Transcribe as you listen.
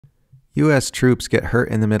U.S. troops get hurt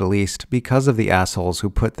in the Middle East because of the assholes who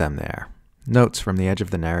put them there. Notes from the edge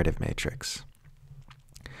of the narrative matrix.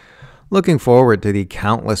 Looking forward to the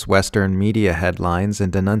countless Western media headlines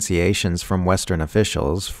and denunciations from Western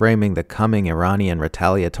officials framing the coming Iranian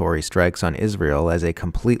retaliatory strikes on Israel as a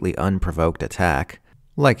completely unprovoked attack,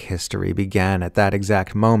 like history began at that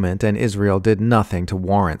exact moment and Israel did nothing to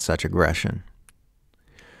warrant such aggression.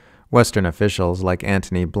 Western officials like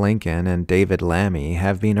Antony Blinken and David Lammy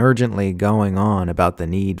have been urgently going on about the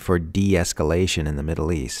need for de-escalation in the Middle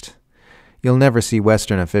East. You'll never see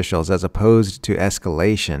Western officials as opposed to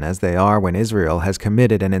escalation as they are when Israel has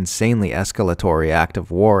committed an insanely escalatory act of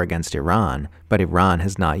war against Iran, but Iran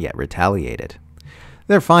has not yet retaliated.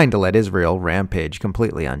 They're fine to let Israel rampage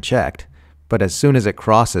completely unchecked, but as soon as it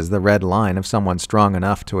crosses the red line of someone strong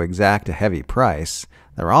enough to exact a heavy price,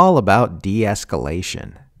 they're all about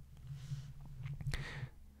de-escalation.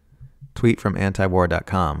 Tweet from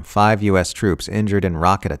antiwar.com. 5 U.S. troops injured in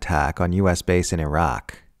rocket attack on U.S. base in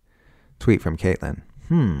Iraq. Tweet from Caitlin.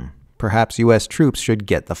 Perhaps U.S. troops should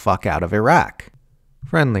get the fuck out of Iraq.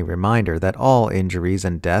 Friendly reminder that all injuries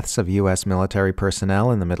and deaths of U.S. military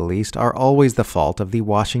personnel in the Middle East are always the fault of the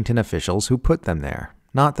Washington officials who put them there,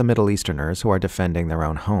 not the Middle Easterners who are defending their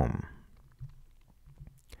own home.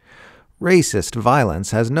 Racist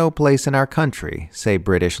violence has no place in our country, say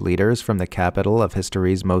British leaders from the capital of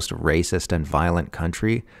history's most racist and violent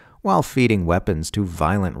country, while feeding weapons to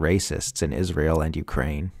violent racists in Israel and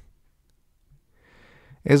Ukraine.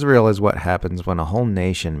 Israel is what happens when a whole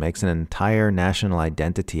nation makes an entire national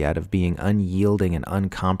identity out of being unyielding and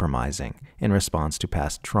uncompromising in response to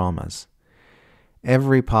past traumas.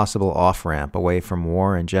 Every possible off-ramp away from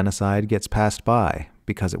war and genocide gets passed by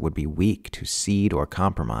because it would be weak to cede or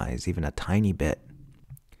compromise even a tiny bit.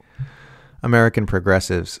 American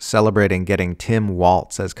progressives celebrating getting Tim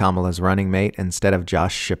Walz as Kamala's running mate instead of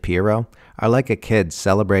Josh Shapiro are like a kid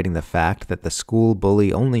celebrating the fact that the school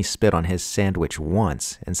bully only spit on his sandwich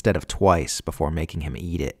once instead of twice before making him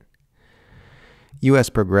eat it. U.S.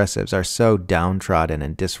 progressives are so downtrodden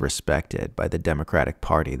and disrespected by the Democratic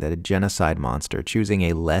Party that a genocide monster choosing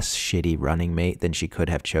a less shitty running mate than she could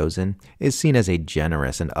have chosen is seen as a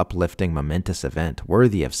generous and uplifting momentous event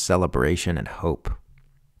worthy of celebration and hope.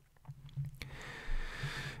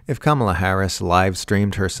 If Kamala Harris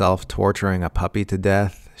live-streamed herself torturing a puppy to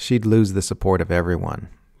death, she'd lose the support of everyone.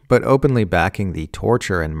 But openly backing the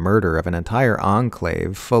torture and murder of an entire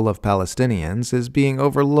enclave full of Palestinians is being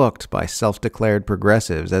overlooked by self-declared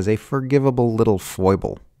progressives as a forgivable little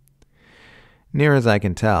foible. Near as I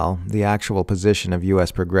can tell, the actual position of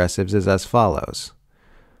U.S. progressives is as follows.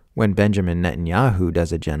 When Benjamin Netanyahu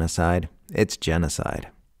does a genocide, it's genocide.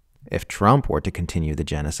 If Trump were to continue the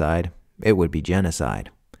genocide, it would be genocide.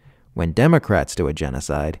 When Democrats do a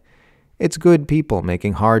genocide, it's good people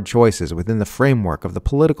making hard choices within the framework of the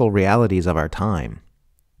political realities of our time.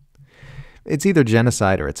 It's either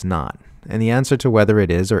genocide or it's not, and the answer to whether it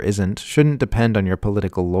is or isn't shouldn't depend on your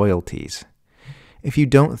political loyalties. If you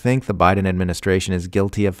don't think the Biden administration is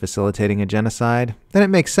guilty of facilitating a genocide, then it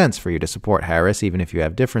makes sense for you to support Harris even if you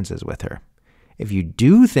have differences with her. If you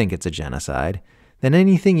do think it's a genocide, then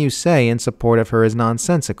anything you say in support of her is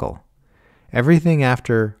nonsensical. Everything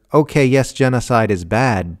after, okay, yes, genocide is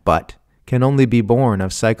bad, but can only be born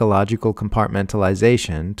of psychological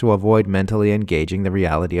compartmentalization to avoid mentally engaging the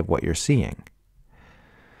reality of what you're seeing.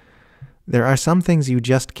 There are some things you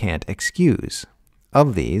just can't excuse.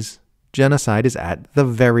 Of these, genocide is at the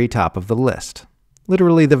very top of the list.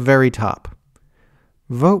 Literally the very top.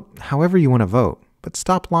 Vote however you want to vote, but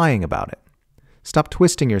stop lying about it. Stop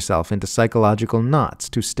twisting yourself into psychological knots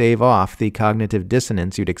to stave off the cognitive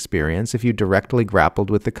dissonance you'd experience if you directly grappled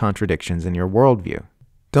with the contradictions in your worldview.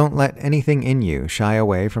 Don't let anything in you shy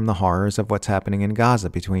away from the horrors of what's happening in Gaza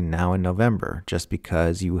between now and November just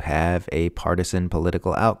because you have a partisan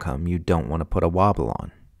political outcome you don't want to put a wobble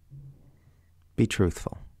on. Be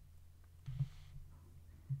truthful.